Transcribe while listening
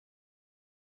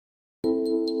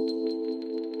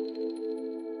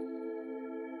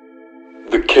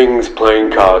King's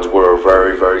playing cards were a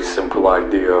very, very simple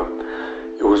idea.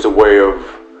 It was a way of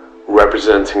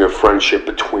representing a friendship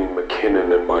between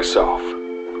McKinnon and myself.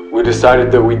 We decided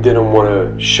that we didn't want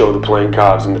to show the playing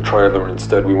cards in the trailer.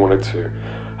 Instead, we wanted to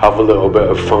have a little bit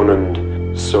of fun,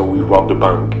 and so we robbed a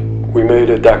bank. We made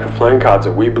a deck of playing cards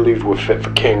that we believed were fit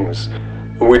for kings,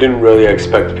 and we didn't really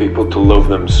expect people to love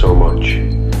them so much.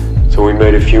 So we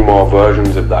made a few more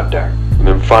versions of that deck, and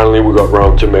then finally we got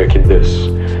round to making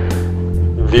this.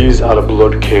 These are the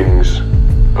Blood Kings,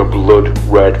 a blood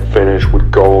red finish with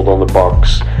gold on the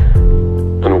box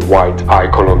and a white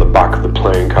icon on the back of the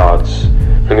playing cards.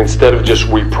 And instead of just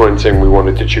reprinting, we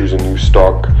wanted to choose a new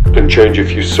stock and change a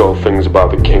few subtle things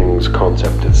about the King's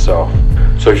concept itself.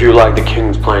 So if you like the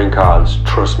King's playing cards,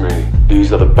 trust me,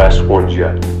 these are the best ones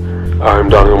yet. I'm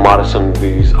Daniel Madison,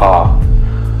 these are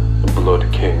the Blood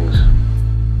Kings.